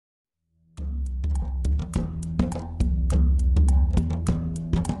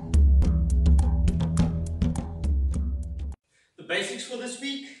basics for this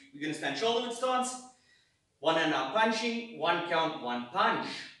week. We're going to stand shoulder width stance. One and now punching. One count, one punch.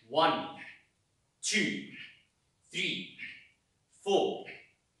 1, 2, 3, 4,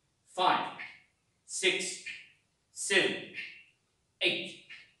 5, 6, 7, 8.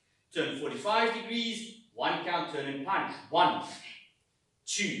 Turn 45 degrees. One count, turn and punch. 1,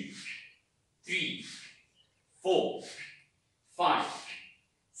 2, 3, 4, 5,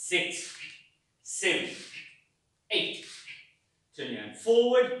 6, 7, 8. Turn your hand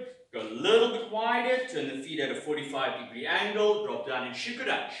forward. Go a little bit wider. Turn the feet at a 45-degree angle. Drop down in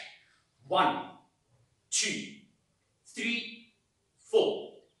Shikudash. 1, 2, 3,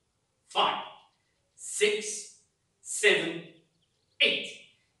 4, 5, 6, 7, 8.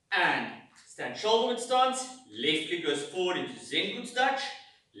 And stand shoulder width stance. Left leg goes forward into Zenkuts Dutch.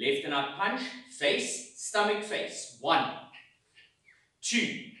 Left and out punch. Face, stomach face. 1,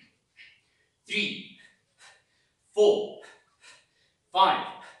 2, 3, 4, 5,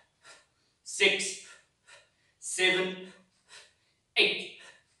 6, 7, 8.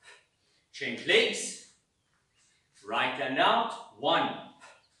 Change legs. Right hand out. 1,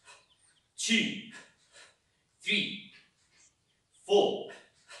 2, 3, 4,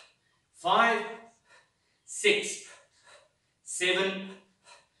 5, 6, 7,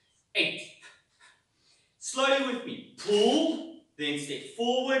 8. Slowly with me. Pull, then step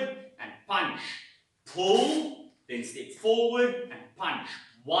forward and punch. Pull, then step forward and punch.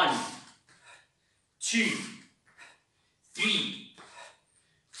 1, 2, 3,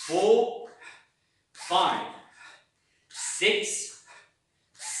 4, 5, 6,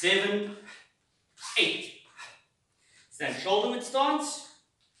 7, 8. Stand shoulder width stance.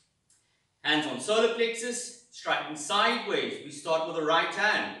 Hands on solar plexus. Striking sideways. We start with the right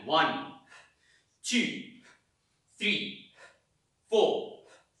hand. 1, 2, 3, 4,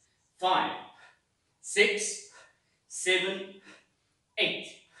 5, 6, 7, 8.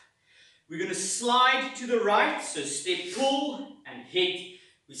 We're going to slide to the right, so step, pull, and hit.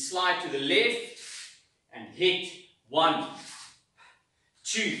 We slide to the left, and hit. 1,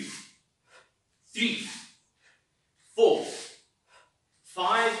 2, 3, 4,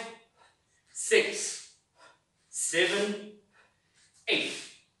 5, 6, 7, 8.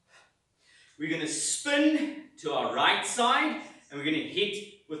 We're going to spin to our right side, and we're going to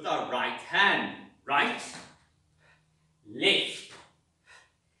hit with our right hand. Right, left,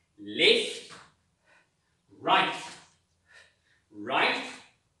 left, right, right,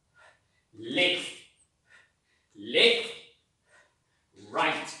 left, left,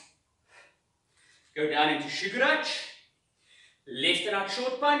 right. Go down into Shikudash. Left and out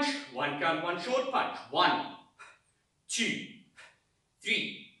short punch. One count, one short punch. 1, 2,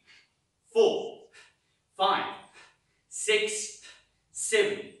 3, 4, 5, 6,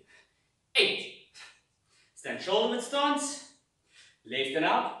 7, 8. Stand shoulder width stance. Left and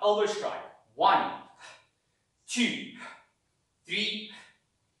out, elbow strike. 1, 2, 3,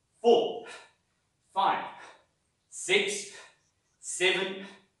 4, 5, 6, 7,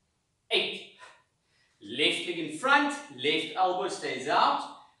 8. Left leg in front, left elbow stays out.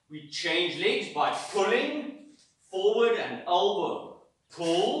 We change legs by pulling, forward and elbow.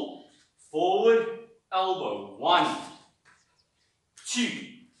 Pull, forward, elbow. 1, 2,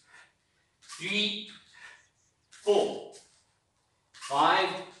 3, 4, 5,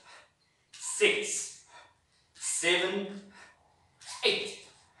 6, 7, 8.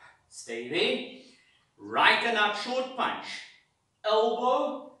 Stay there. Right and out short punch.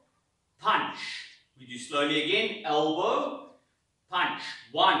 Elbow, punch. We do slowly again. Elbow, punch.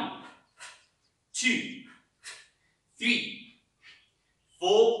 1, 2, 3,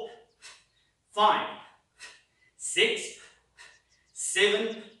 4, 5, 6,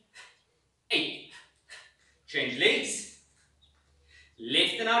 7, 8. Change legs.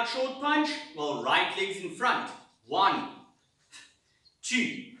 Left and out short punch, while right leg's in front. 1,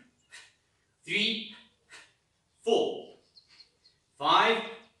 2, 3, 4, 5,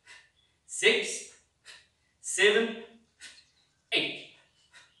 6, 7, 8.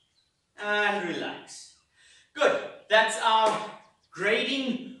 And relax. Good. That's our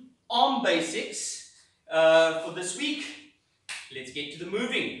grading arm basics for this week. Let's get to the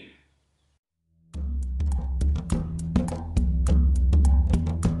moving.